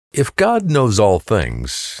If God knows all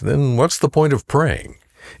things, then what's the point of praying?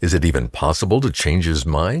 Is it even possible to change his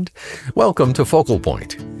mind? Welcome to Focal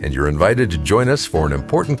Point, and you're invited to join us for an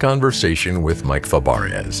important conversation with Mike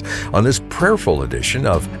Fabarez on this prayerful edition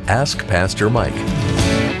of Ask Pastor Mike.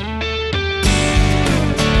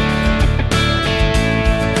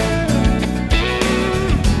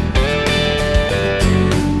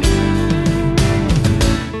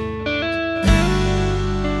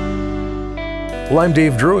 Well, I'm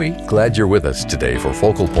Dave Drury. Glad you're with us today for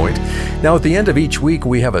Focal Point. Now, at the end of each week,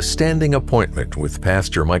 we have a standing appointment with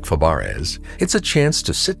Pastor Mike Fabarez. It's a chance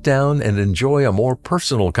to sit down and enjoy a more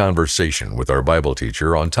personal conversation with our Bible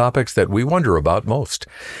teacher on topics that we wonder about most.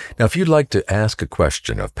 Now, if you'd like to ask a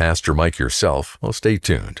question of Pastor Mike yourself, well, stay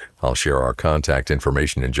tuned. I'll share our contact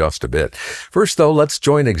information in just a bit. First, though, let's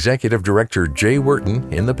join Executive Director Jay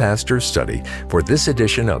Wharton in the Pastor's Study for this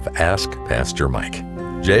edition of Ask Pastor Mike.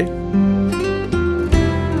 Jay?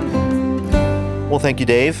 Well, thank you,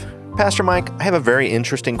 Dave. Pastor Mike, I have a very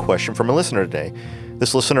interesting question from a listener today.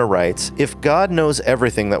 This listener writes, if God knows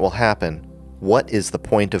everything that will happen, what is the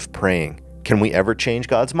point of praying? Can we ever change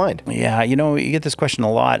God's mind? Yeah, you get this question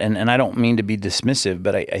a lot, and I don't mean to be dismissive,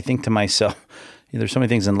 but I think to myself, there's so many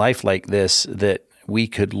things in life like this that we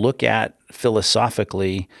could look at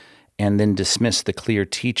philosophically and then dismiss the clear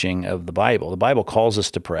teaching of the Bible. The Bible calls us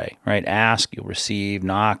to pray, right? Ask, you'll receive.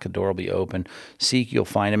 Knock, the door will be open. Seek, you'll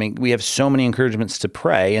find. I mean, we have so many encouragements to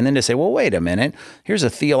pray, and then to say, well, wait a minute, here's a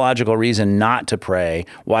theological reason not to pray.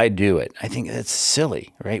 Why do it? I think that's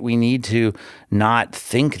silly, right? We need to not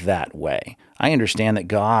think that way. I understand that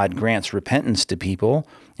God grants repentance to people,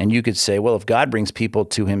 and you could say, well, if God brings people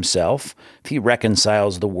to himself, if he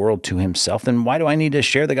reconciles the world to himself, then why do I need to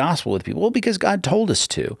share the gospel with people? Well, because God told us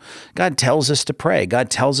to. God tells us to pray. God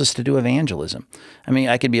tells us to do evangelism. I mean,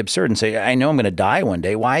 I could be absurd and say, I know I'm going to die one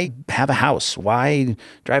day. Why have a house? Why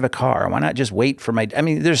drive a car? Why not just wait for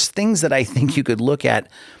there's things that I think you could look at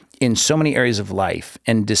in so many areas of life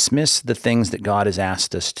and dismiss the things that God has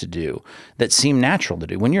asked us to do that seem natural to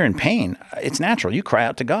do. When you're in pain, it's natural. You cry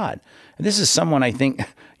out to God. This is someone, I think,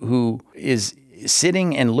 who is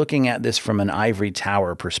sitting and looking at this from an ivory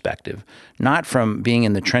tower perspective, not from being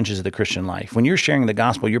in the trenches of the Christian life. When you're sharing the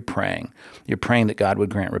gospel, you're praying. You're praying that God would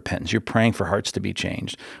grant repentance. You're praying for hearts to be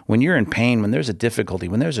changed. When you're in pain, when there's a difficulty,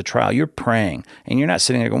 when there's a trial, you're praying. And you're not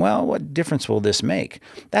sitting there going, well, what difference will this make?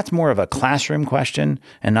 That's more of a classroom question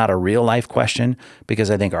and not a real life question, because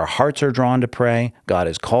I think our hearts are drawn to pray. God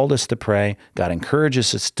has called us to pray. God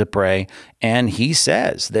encourages us to pray. And he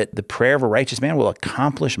says that the prayer of a righteous man will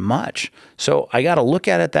accomplish much. So I got to look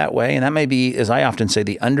at it that way. And that may be, as I often say,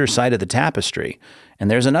 the underside of the tapestry. And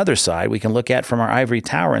there's another side we can look at from our ivory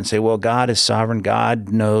tower and say, well, God is sovereign. God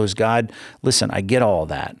knows. God, listen, I get all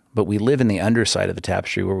that. But we live in the underside of the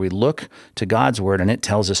tapestry where we look to God's word and it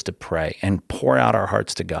tells us to pray and pour out our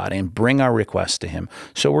hearts to God and bring our requests to him.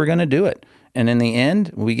 So we're going to do it. And in the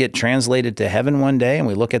end, we get translated to heaven one day and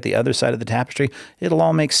we look at the other side of the tapestry. It'll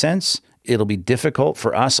all make sense. It'll be difficult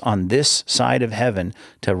for us on this side of heaven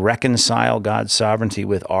to reconcile God's sovereignty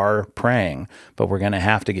with our praying, but we're going to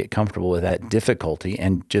have to get comfortable with that difficulty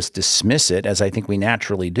and just dismiss it, as I think we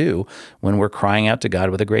naturally do when we're crying out to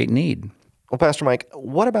God with a great need. Well, Pastor Mike,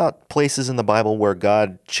 what about places in the Bible where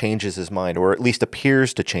God changes his mind, or at least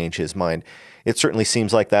appears to change his mind? It certainly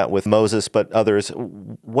seems like that with Moses, but others.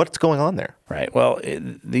 What's going on there? Right. Well,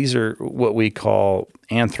 these are what we call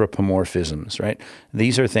anthropomorphisms, right?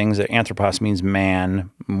 These are things that anthropos means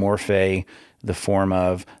man, morphe, the form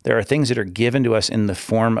of. There are things that are given to us in the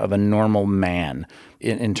form of a normal man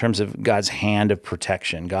in terms of God's hand of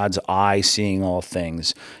protection, God's eye seeing all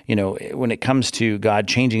things. When it comes to God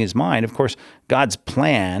changing his mind, of course, God's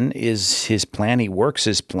plan is his plan. He works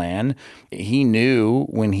his plan. He knew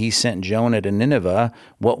when he sent Jonah to Nineveh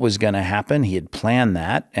what was going to happen. He had planned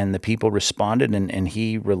that, and the people responded, and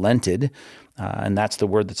he relented. And that's the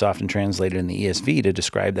word that's often translated in the ESV to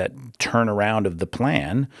describe that turnaround of the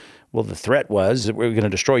plan. Well, the threat was that we're going to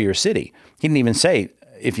destroy your city. He didn't even say,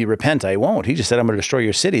 if you repent, I won't. He just said, I'm going to destroy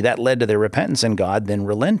your city. That led to their repentance, and God then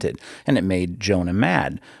relented, and it made Jonah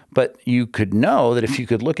mad. But you could know that if you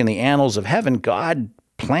could look in the annals of heaven, God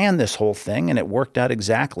planned this whole thing, and it worked out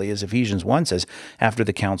exactly as Ephesians 1 says, after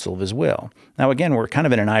the counsel of his will. Now, again, we're kind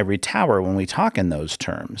of in an ivory tower when we talk in those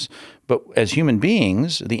terms. But as human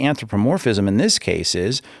beings, the anthropomorphism in this case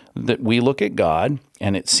is that we look at God,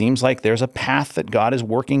 and it seems like there's a path that God is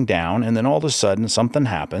working down, and then all of a sudden something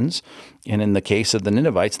happens. And in the case of the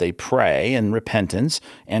Ninevites, they pray in repentance,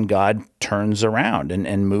 and God turns around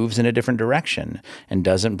and moves in a different direction and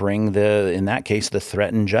doesn't bring in that case, the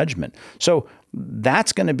threatened judgment. So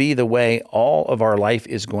that's going to be the way all of our life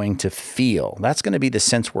is going to feel. That's going to be the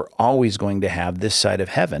sense we're always going to have this side of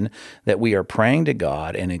heaven, that we are praying to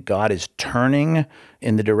God and God is turning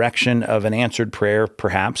in the direction of an answered prayer,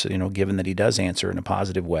 perhaps, given that he does answer in a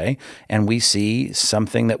positive way. And we see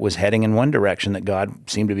something that was heading in one direction that God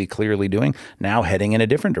seemed to be clearly doing, now heading in a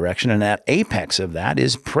different direction. And that apex of that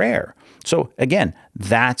is prayer. So again,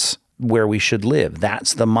 that's where we should live.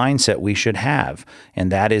 That's the mindset we should have.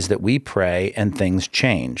 And that is that we pray and things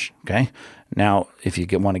change. Okay. Now, if you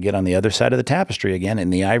want to get on the other side of the tapestry again, in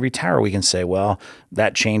the ivory tower, we can say, well,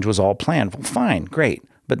 that change was all planned. Well, fine, great.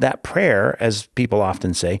 But that prayer, as people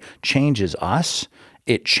often say, changes us.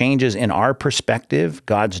 It changes in our perspective,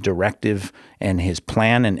 God's directive and his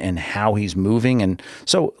plan and how he's moving. And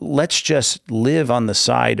so let's just live on the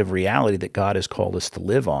side of reality that God has called us to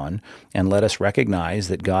live on, and let us recognize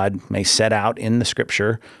that God may set out in the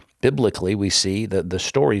scripture. Biblically, we see the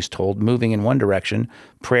stories told moving in one direction.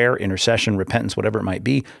 Prayer, intercession, repentance, whatever it might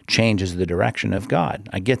be, changes the direction of God.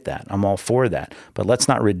 I get that. I'm all for that. But let's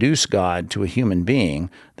not reduce God to a human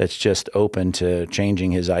being that's just open to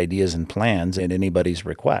changing his ideas and plans at anybody's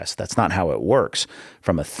request. That's not how it works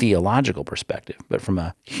from a theological perspective. But from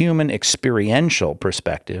a human experiential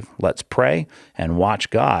perspective, let's pray and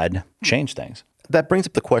watch God change things. That brings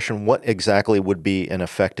up the question, what exactly would be an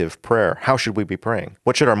effective prayer? How should we be praying?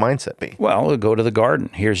 What should our mindset be? Well, we'll go to the garden.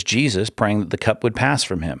 Here's Jesus praying that the cup would pass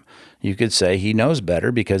from him. You could say he knows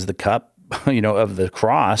better because the cup, of the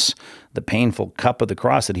cross, the painful cup of the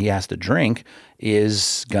cross that he has to drink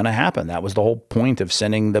is going to happen. That was the whole point of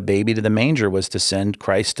sending the baby to the manger, was to send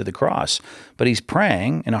Christ to the cross. But he's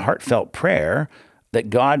praying in a heartfelt prayer that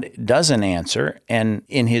God doesn't answer. And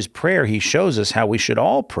in his prayer, he shows us how we should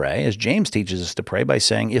all pray, as James teaches us to pray, by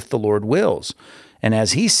saying, if the Lord wills. And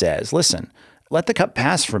as he says, listen, let the cup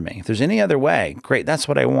pass from me. If there's any other way, great, that's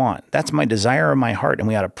what I want. That's my desire of my heart, and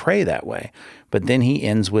we ought to pray that way. But then he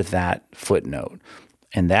ends with that footnote,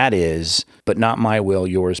 and that is, but not my will,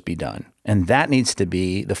 yours be done. And that needs to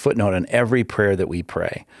be the footnote on every prayer that we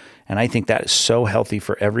pray. And I think that is so healthy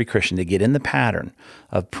for every Christian to get in the pattern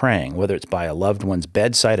of praying, whether it's by a loved one's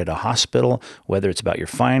bedside at a hospital, whether it's about your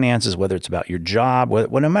finances, whether it's about your job,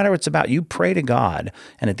 no matter what it's about, you pray to God.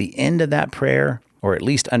 And at the end of that prayer, or at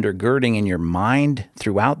least undergirding in your mind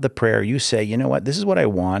throughout the prayer, you say, you know what, this is what I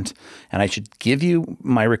want, and I should give you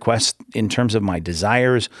my request in terms of my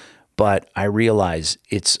desires, but I realize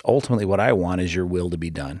it's ultimately what I want is your will to be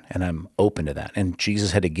done, and I'm open to that. And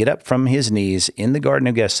Jesus had to get up from his knees in the Garden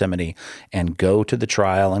of Gethsemane and go to the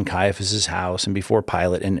trial in Caiaphas' house and before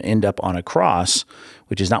Pilate and end up on a cross,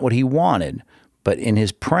 which is not what he wanted. But in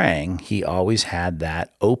his praying, he always had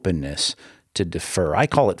that openness to defer. I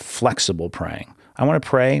call it flexible praying. I want to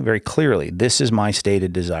pray very clearly, this is my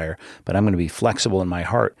stated desire, but I'm going to be flexible in my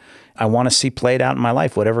heart. I want to see played out in my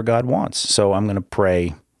life whatever God wants. So I'm going to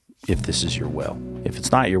pray if this is your will. If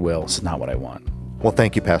it's not your will, it's not what I want. Well,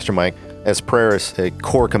 thank you, Pastor Mike. As prayer is a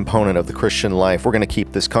core component of the Christian life, we're going to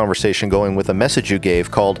keep this conversation going with a message you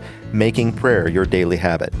gave called Making Prayer Your Daily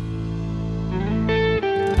Habit.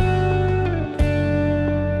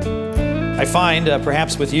 I find,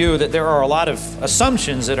 perhaps with you, that there are a lot of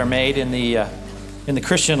assumptions that are made in the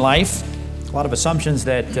Christian life, a lot of assumptions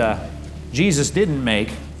that Jesus didn't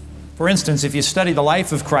make. For instance, if you study the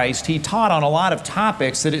life of Christ, he taught on a lot of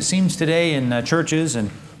topics that it seems today in churches and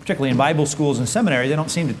particularly in Bible schools and seminaries, they don't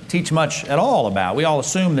seem to teach much at all about. We all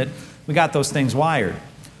assume that we got those things wired.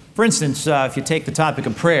 For instance, if you take the topic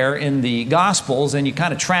of prayer in the Gospels and you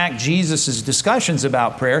kind of track Jesus' discussions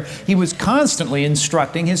about prayer, he was constantly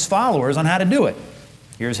instructing his followers on how to do it.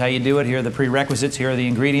 Here's how you do it. Here are the prerequisites. Here are the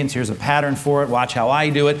ingredients. Here's a pattern for it. Watch how I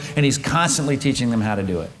do it. And he's constantly teaching them how to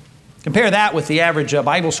do it. Compare that with the average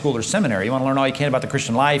Bible school or seminary. You want to learn all you can about the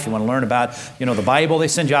Christian life. You want to learn about, the Bible. They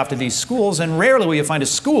send you off to these schools, and rarely will you find a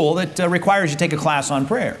school that requires you to take a class on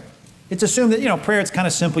prayer. It's assumed that, prayer, it's kind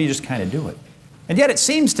of simple. You just kind of do it. And yet it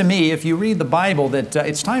seems to me, if you read the Bible, that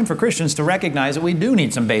it's time for Christians to recognize that we do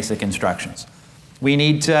need some basic instructions. We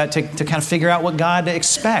need to kind of figure out what God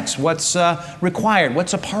expects, what's required,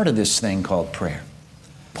 what's a part of this thing called prayer.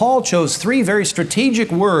 Paul chose 3 very strategic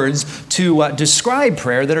words to describe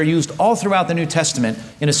prayer that are used all throughout the New Testament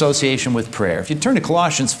in association with prayer. If you turn to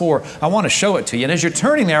Colossians 4, I want to show it to you. And as you're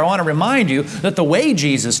turning there, I want to remind you that the way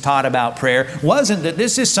Jesus taught about prayer wasn't that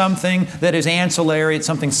this is something that is ancillary, it's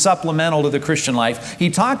something supplemental to the Christian life. He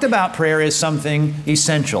talked about prayer as something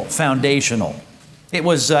essential, foundational. It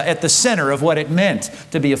was at the center of what it meant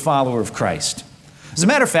to be a follower of Christ. As a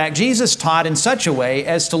matter of fact, Jesus taught in such a way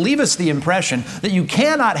as to leave us the impression that you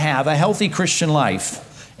cannot have a healthy Christian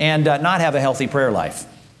life and not have a healthy prayer life.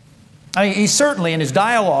 I mean, he certainly, in his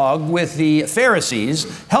dialogue with the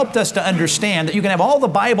Pharisees, helped us to understand that you can have all the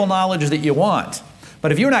Bible knowledge that you want,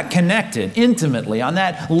 but if you're not connected intimately on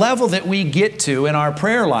that level that we get to in our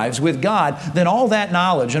prayer lives with God, then all that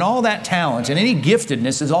knowledge and all that talent and any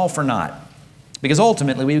giftedness is all for naught. Because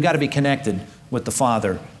ultimately, we've got to be connected with the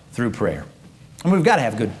Father through prayer. And we've got to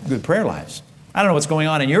have good prayer lives. I don't know what's going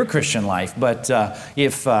on in your Christian life, but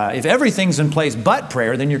if everything's in place but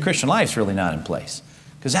prayer, then your Christian life's really not in place.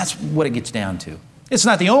 Because that's what it gets down to. It's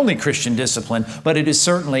not the only Christian discipline, but it is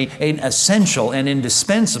certainly an essential and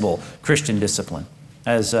indispensable Christian discipline.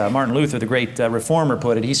 As Martin Luther, the great reformer,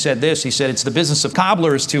 put it, he said this, he said, it's the business of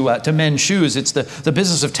cobblers to mend shoes, it's the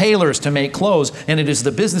business of tailors to make clothes, and it is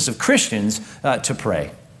the business of Christians to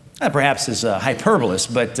pray. That perhaps is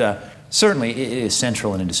hyperbolous, but certainly it is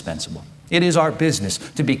central and indispensable. It is our business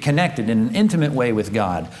to be connected in an intimate way with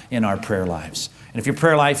God in our prayer lives. And if your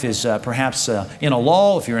prayer life is perhaps in a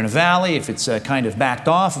lull, if you're in a valley, if it's kind of backed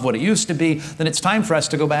off of what it used to be, then it's time for us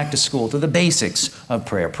to go back to school, to the basics of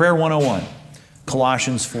prayer. Prayer 101,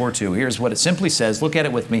 Colossians 4:2. Here's what it simply says. Look at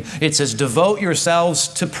it with me. It says, devote yourselves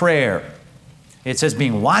to prayer. It says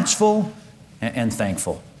being watchful and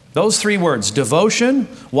thankful. Those three words, devotion,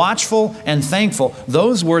 watchful, and thankful,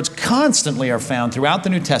 those words constantly are found throughout the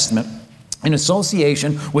New Testament in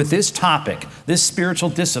association with this topic, this spiritual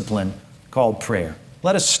discipline called prayer.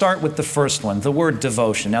 Let us start with the first one, the word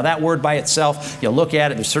devotion. Now that word by itself, you look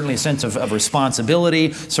at it, there's certainly a sense of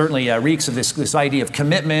responsibility, certainly reeks of this idea of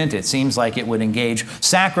commitment. It seems like it would engage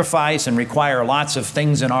sacrifice and require lots of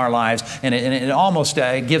things in our lives, and it almost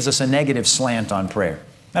gives us a negative slant on prayer.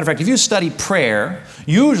 Matter of fact, if you study prayer,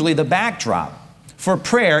 usually the backdrop for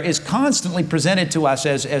prayer is constantly presented to us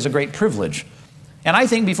as a great privilege. And I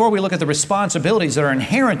think before we look at the responsibilities that are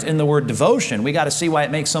inherent in the word devotion, we got to see why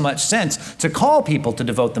it makes so much sense to call people to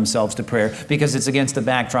devote themselves to prayer, because it's against the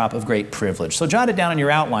backdrop of great privilege. So jot it down in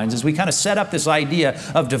your outlines as we kind of set up this idea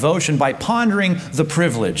of devotion by pondering the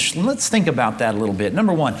privilege. Let's think about that a little bit.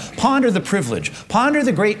 Number one, ponder the privilege. Ponder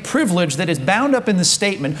the great privilege that is bound up in the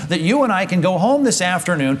statement that you and I can go home this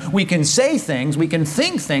afternoon, we can say things, we can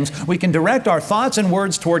think things, we can direct our thoughts and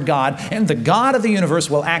words toward God, and the God of the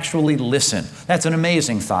universe will actually listen. That's an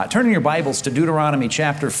amazing thought. Turn in your Bibles to Deuteronomy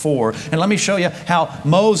chapter 4, and let me show you how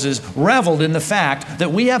Moses reveled in the fact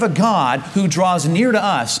that we have a God who draws near to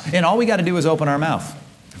us, and all we got to do is open our mouth.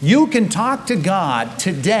 You can talk to God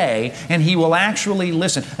today, and He will actually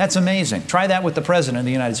listen. That's amazing. Try that with the President of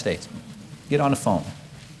the United States. Get on the phone.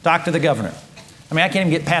 Talk to the governor. I mean, I can't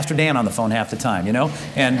even get Pastor Dan on the phone half the time, you know?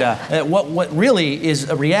 And what really is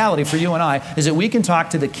a reality for you and I is that we can talk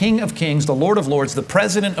to the King of Kings, the Lord of Lords, the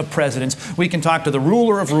President of Presidents. We can talk to the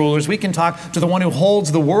ruler of rulers. We can talk to the one who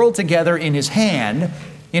holds the world together in His hand.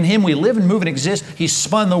 In Him we live and move and exist. He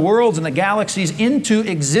spun the worlds and the galaxies into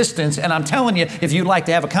existence. And I'm telling you, if you'd like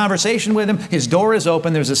to have a conversation with Him, His door is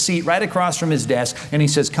open. There's a seat right across from His desk. And He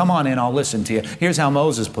says, come on in, I'll listen to you. Here's how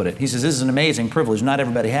Moses put it. He says, this is an amazing privilege. Not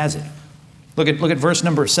everybody has it. Look at verse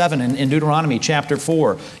number 7 in Deuteronomy chapter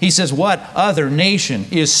 4. He says, what other nation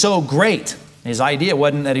is so great? His idea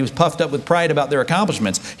wasn't that he was puffed up with pride about their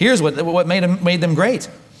accomplishments. Here's what made them great.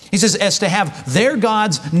 He says, as to have their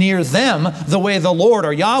gods near them the way the Lord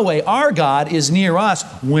or Yahweh, our God, is near us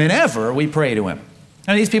whenever we pray to Him.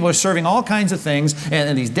 And these people are serving all kinds of things,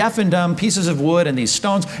 and these deaf and dumb pieces of wood and these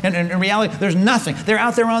stones. And in reality, there's nothing. They're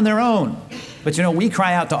out there on their own. But you know, we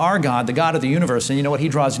cry out to our God, the God of the universe, and you know what? He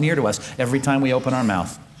draws near to us every time we open our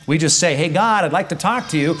mouth. We just say, hey, God, I'd like to talk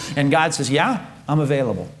to you. And God says, yeah, I'm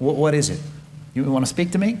available. What is it? You want to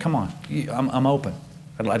speak to me? Come on. I'm open.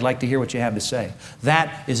 I'd like to hear what you have to say.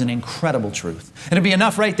 That is an incredible truth. And it'd be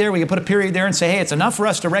enough right there. We could put a period there and say, hey, it's enough for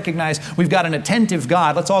us to recognize we've got an attentive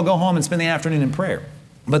God. Let's all go home and spend the afternoon in prayer.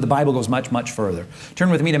 But the Bible goes much, much further.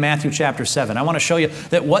 Turn with me to Matthew chapter 7. I want to show you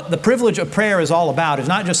that what the privilege of prayer is all about is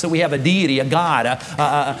not just that we have a deity, a God,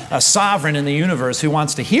 a sovereign in the universe who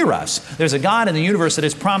wants to hear us. There's a God in the universe that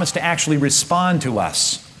has promised to actually respond to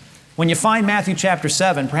us. When you find Matthew chapter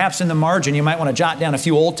 7, perhaps in the margin you might want to jot down a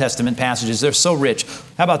few Old Testament passages. They're so rich.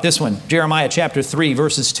 How about this one? Jeremiah chapter 3,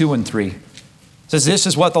 verses 2 and 3. It says, this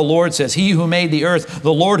is what the Lord says. He who made the earth,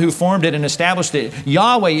 the Lord who formed it and established it.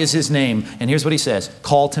 Yahweh is His name. And here's what He says.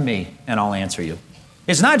 Call to me and I'll answer you.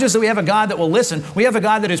 It's not just that we have a God that will listen. We have a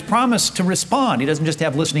God that has promised to respond. He doesn't just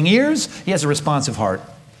have listening ears. He has a responsive heart.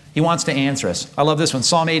 He wants to answer us. I love this one.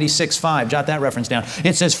 Psalm 86:5. Jot that reference down.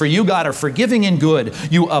 It says, for you, God, are forgiving and good.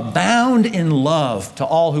 You abound in love to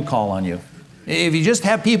all who call on you. If you just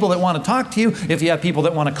have people that want to talk to you, if you have people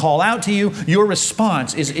that want to call out to you, your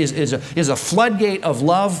response is a floodgate of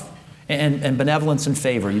love and benevolence and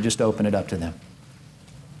favor. You just open it up to them.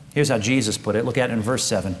 Here's how Jesus put it. Look at it in verse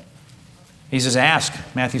 7. He says, ask,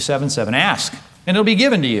 Matthew 7:7, ask, and it'll be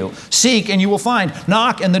given to you. Seek, and you will find.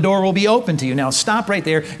 Knock, and the door will be open to you. Now, stop right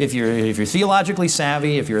there. If you're theologically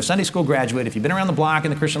savvy, if you're a Sunday school graduate, if you've been around the block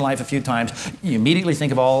in the Christian life a few times, you immediately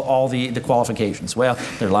think of all the qualifications. Well,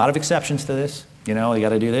 there are a lot of exceptions to this. You got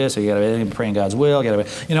to do this, or you got to pray in God's will.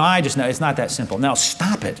 I just know it's not that simple. Now,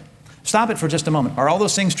 stop it. Stop it for just a moment. Are all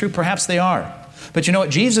those things true? Perhaps they are. But you know what?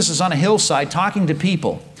 Jesus is on a hillside talking to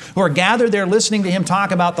people who are gathered there listening to him talk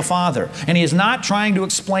about the Father. And he is not trying to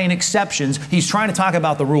explain exceptions. He's trying to talk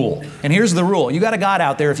about the rule. And here's the rule. You got a God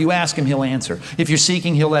out there. If you ask him, he'll answer. If you're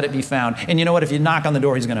seeking, he'll let it be found. And you know what? If you knock on the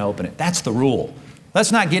door, he's going to open it. That's the rule.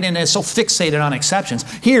 Let's not get in as so fixated on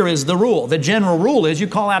exceptions. Here is the rule. The general rule is you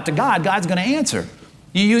call out to God, God's going to answer.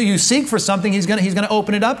 You seek for something, he's going to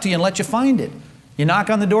open it up to you and let you find it. You knock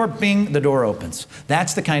on the door, bing, the door opens.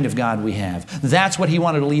 That's the kind of God we have. That's what he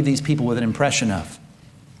wanted to leave these people with an impression of.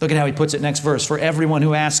 Look at how he puts it next verse. For everyone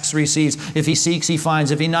who asks receives. If he seeks, he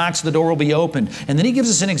finds. If he knocks, the door will be opened. And then he gives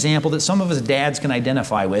us an example that some of us dads can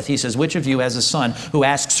identify with. He says, which of you as a son who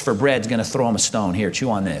asks for bread is going to throw him a stone? Here,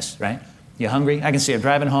 chew on this, right? You hungry? I can see him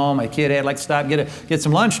driving home. My kid, hey, I'd like to stop, get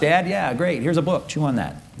some lunch, Dad. Yeah, great. Here's a book. Chew on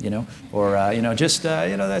that, Or,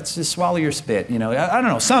 that's just swallow your spit. I don't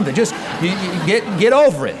know, something. Just you get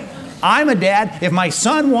over it. I'm a dad. If my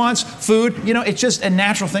son wants food, it's just a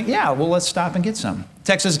natural thing. Yeah, well, let's stop and get some.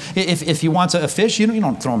 Text says, if he wants a fish, you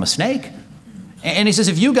don't throw him a snake. And he says,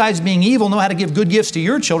 if you guys being evil know how to give good gifts to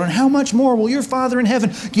your children, how much more will your Father in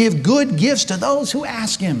heaven give good gifts to those who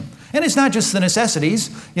ask him? And it's not just the necessities.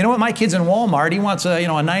 You know what? My kid's in Walmart. He wants a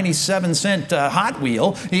 97-cent Hot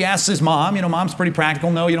Wheel. He asks his mom. Mom's pretty practical.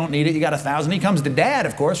 No, you don't need it. You got 1,000. He comes to Dad,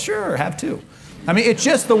 of course. Sure, have two. I mean, it's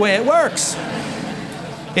just the way it works.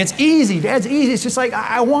 It's easy. Dad's easy. It's just like,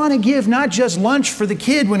 I want to give not just lunch for the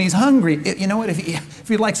kid when he's hungry. You know what? If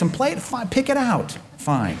you'd like some plate, fine, pick it out.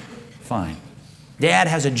 Fine. Dad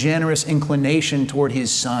has a generous inclination toward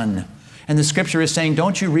his son. And the scripture is saying,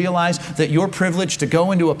 don't you realize that your privilege to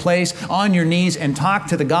go into a place on your knees and talk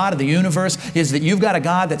to the God of the universe is that you've got a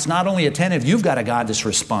God that's not only attentive, you've got a God that's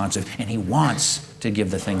responsive, and he wants to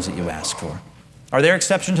give the things that you ask for. Are there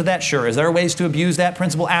exceptions to that? Sure. Is there ways to abuse that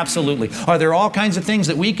principle? Absolutely. Are there all kinds of things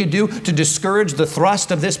that we could do to discourage the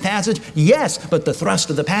thrust of this passage? Yes, but the thrust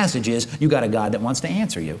of the passage is you got a God that wants to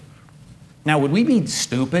answer you. Now, would we be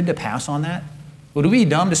stupid to pass on that? Would we be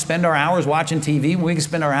dumb to spend our hours watching TV when we can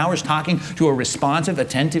spend our hours talking to a responsive,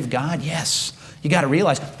 attentive God? Yes. You got to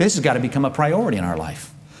realize this has got to become a priority in our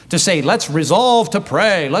life. To say, let's resolve to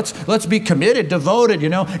pray. Let's be committed, devoted,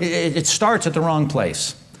 it starts at the wrong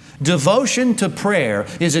place. Devotion to prayer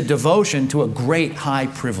is a devotion to a great high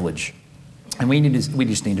privilege. And we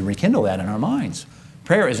just need to rekindle that in our minds.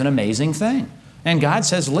 Prayer is an amazing thing. And God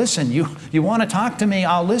says, listen, you want to talk to me,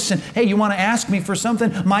 I'll listen. Hey, you want to ask me for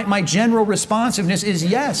something? My general responsiveness is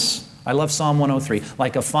yes. I love Psalm 103.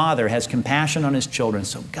 Like a father has compassion on his children,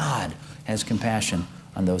 so God has compassion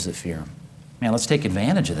on those that fear him. Man, let's take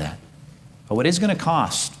advantage of that. But what is going to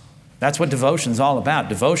cost? That's what devotion is all about.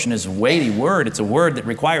 Devotion is a weighty word. It's a word that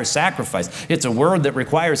requires sacrifice. It's a word that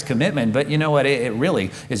requires commitment. But you know what? It really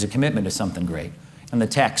is a commitment to something great. And the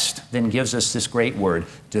text then gives us this great word,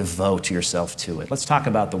 devote yourself to it. Let's talk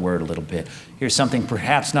about the word a little bit. Here's something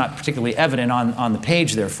perhaps not particularly evident on the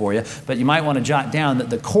page there for you, but you might want to jot down that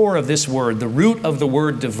the core of this word, the root of the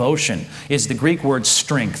word devotion, is the Greek word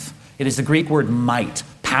strength. It is the Greek word might,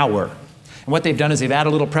 power. And what they've done is they've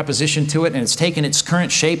added a little preposition to it, and it's taken its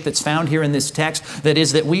current shape that's found here in this text, that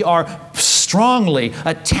is that we are strongly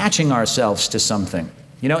attaching ourselves to something.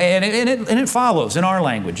 And it follows in our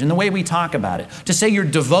language, in the way we talk about it. To say you're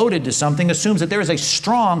devoted to something assumes that there is a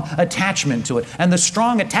strong attachment to it. And the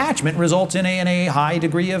strong attachment results in a high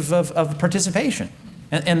degree of participation.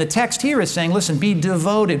 And the text here is saying, listen, be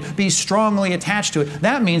devoted, be strongly attached to it.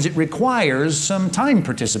 That means it requires some time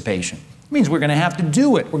participation. It means we're going to have to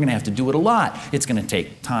do it. We're going to have to do it a lot. It's going to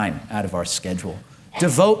take time out of our schedule.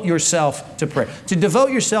 Devote yourself to prayer. To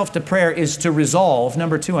devote yourself to prayer is to resolve,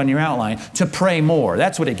 number 2 on your outline, to pray more.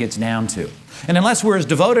 That's what it gets down to. And unless we're as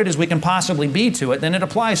devoted as we can possibly be to it, then it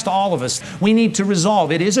applies to all of us. We need to resolve.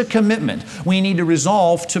 It is a commitment. We need to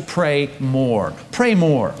resolve to pray more. Pray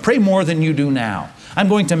more. Pray more than you do now. I'm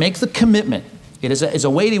going to make the commitment. It is a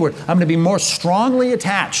weighty word. I'm going to be more strongly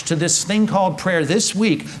attached to this thing called prayer this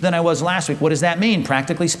week than I was last week. What does that mean,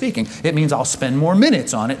 practically speaking? It means I'll spend more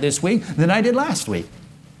minutes on it this week than I did last week.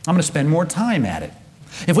 I'm going to spend more time at it.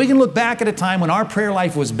 If we can look back at a time when our prayer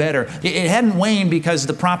life was better, it hadn't waned because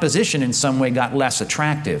the proposition in some way got less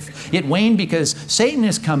attractive. It waned because Satan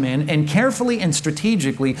has come in and carefully and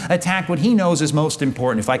strategically attacked what he knows is most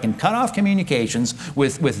important. If I can cut off communications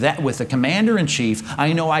with the commander-in-chief,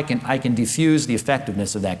 I know I can diffuse the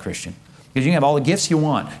effectiveness of that Christian. Because you can have all the gifts you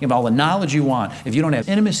want, you have all the knowledge you want. If you don't have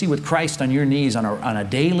intimacy with Christ on your knees on a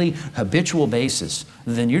daily, habitual basis,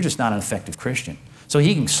 then you're just not an effective Christian. So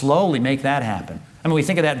he can slowly make that happen. I mean, we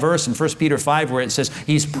think of that verse in 1 Peter 5 where it says,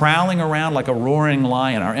 he's prowling around like a roaring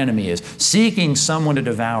lion, our enemy is, seeking someone to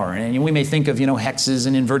devour. And we may think of, hexes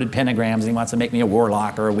and inverted pentagrams, and he wants to make me a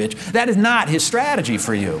warlock or a witch. That is not his strategy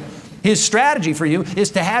for you. His strategy for you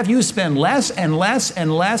is to have you spend less and less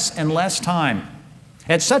and less and less time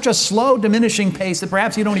at such a slow, diminishing pace that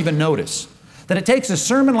perhaps you don't even notice. That it takes a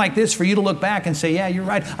sermon like this for you to look back and say, yeah, you're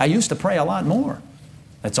right, I used to pray a lot more.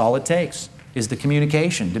 That's all it takes, is the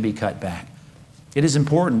communication to be cut back. It is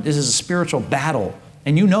important. This is a spiritual battle.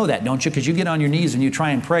 And you know that, don't you? Because you get on your knees and you try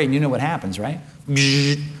and pray and you know what happens, right? I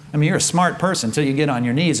mean, you're a smart person until you get on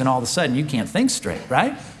your knees and all of a sudden you can't think straight,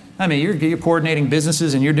 right? I mean, you're coordinating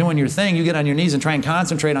businesses and you're doing your thing. You get on your knees and try and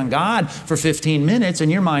concentrate on God for 15 minutes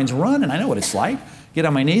and your mind's running. I know what it's like. Get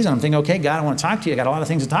on my knees and I'm thinking, okay, God, I want to talk to you. I got a lot of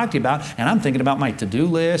things to talk to you about. And I'm thinking about my to-do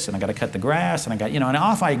list and I got to cut the grass and and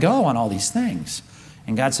off I go on all these things.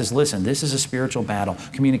 And God says, listen, this is a spiritual battle.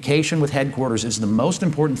 Communication with headquarters is the most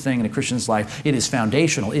important thing in a Christian's life. It is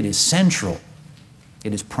foundational. It is central.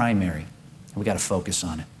 It is primary. And we got to focus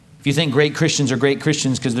on it. If you think great Christians are great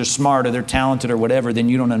Christians because they're smart or they're talented or whatever, then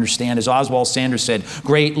you don't understand. As Oswald Sanders said,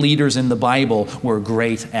 great leaders in the Bible were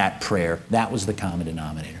great at prayer. That was the common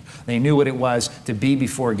denominator. They knew what it was to be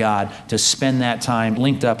before God, to spend that time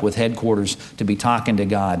linked up with headquarters, to be talking to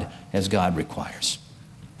God as God requires.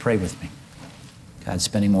 Pray with me. God,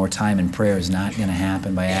 spending more time in prayer is not going to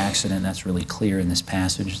happen by accident. That's really clear in this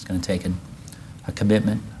passage. It's going to take a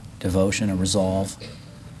commitment, devotion, a resolve.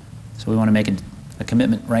 So we want to make a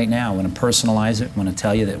commitment right now. We want to personalize it. We want to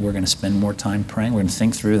tell you that we're going to spend more time praying. We're going to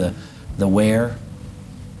think through the where,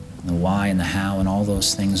 the why, and the how, and all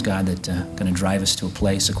those things, God, that are going to drive us to a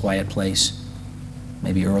quiet place,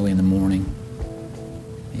 maybe early in the morning,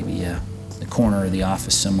 maybe the corner of the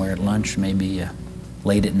office somewhere at lunch, maybe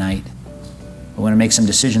late at night. We want to make some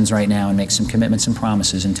decisions right now and make some commitments and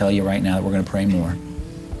promises and tell you right now that we're going to pray more.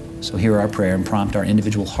 So hear our prayer and prompt our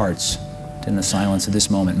individual hearts to, in the silence of this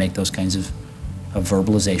moment, make those kinds of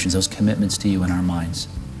verbalizations, those commitments to you in our minds.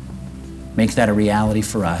 Make that a reality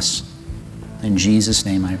for us. In Jesus'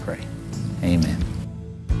 name I pray. Amen.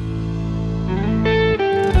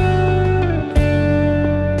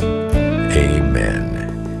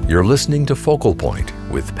 Amen. You're listening to Focal Point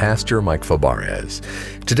with Pastor Mike Fabarez.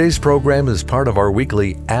 Today's program is part of our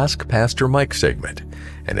weekly Ask Pastor Mike segment.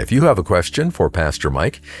 And if you have a question for Pastor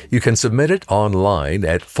Mike, you can submit it online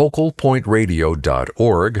at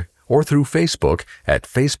focalpointradio.org or through Facebook at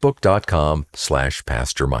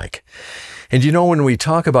facebook.com/Pastor Mike. And when we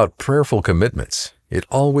talk about prayerful commitments, it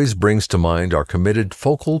always brings to mind our committed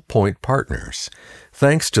Focal Point partners.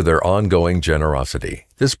 Thanks to their ongoing generosity,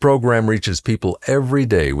 this program reaches people every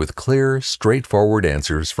day with clear, straightforward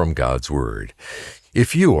answers from God's Word.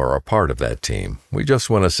 If you are a part of that team, we just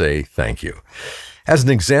want to say thank you. As an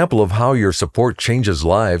example of how your support changes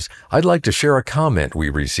lives, I'd like to share a comment we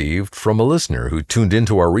received from a listener who tuned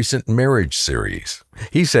into our recent marriage series.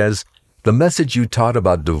 He says, "The message you taught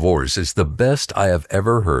about divorce is the best I have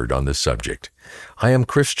ever heard on this subject. I am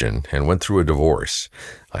Christian and went through a divorce.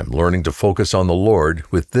 I'm learning to focus on the Lord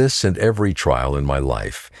with this and every trial in my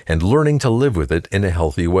life, and learning to live with it in a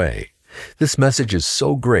healthy way. This message is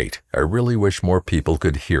so great, I really wish more people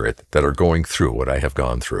could hear it that are going through what I have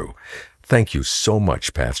gone through. Thank you so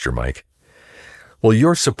much, Pastor Mike." Well,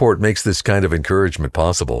 your support makes this kind of encouragement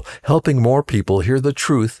possible, helping more people hear the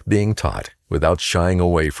truth being taught without shying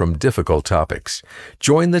away from difficult topics.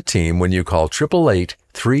 Join the team when you call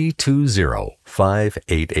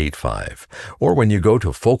 888-320-5885 or when you go to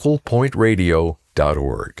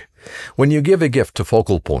focalpointradio.org. When you give a gift to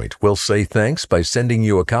Focal Point, we'll say thanks by sending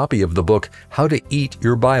you a copy of the book, How to Eat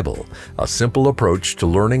Your Bible, a simple approach to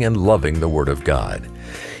learning and loving the Word of God.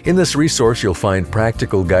 In this resource, you'll find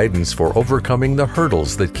practical guidance for overcoming the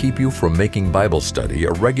hurdles that keep you from making Bible study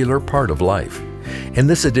a regular part of life. And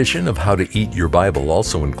this edition of How to Eat Your Bible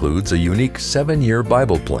also includes a unique 7-year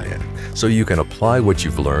Bible plan, so you can apply what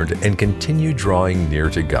you've learned and continue drawing near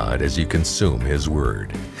to God as you consume His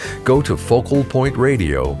Word. Go to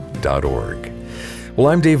focalpointradio.org. Well,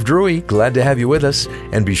 I'm Dave Drury, glad to have you with us,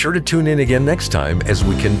 and be sure to tune in again next time as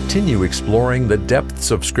we continue exploring the depths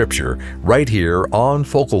of Scripture right here on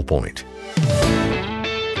Focal Point.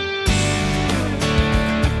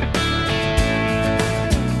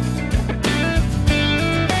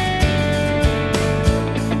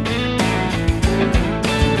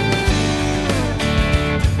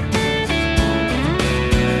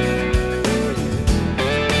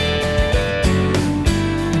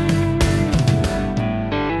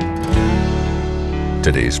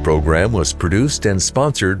 Today's program was produced and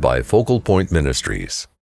sponsored by Focal Point Ministries.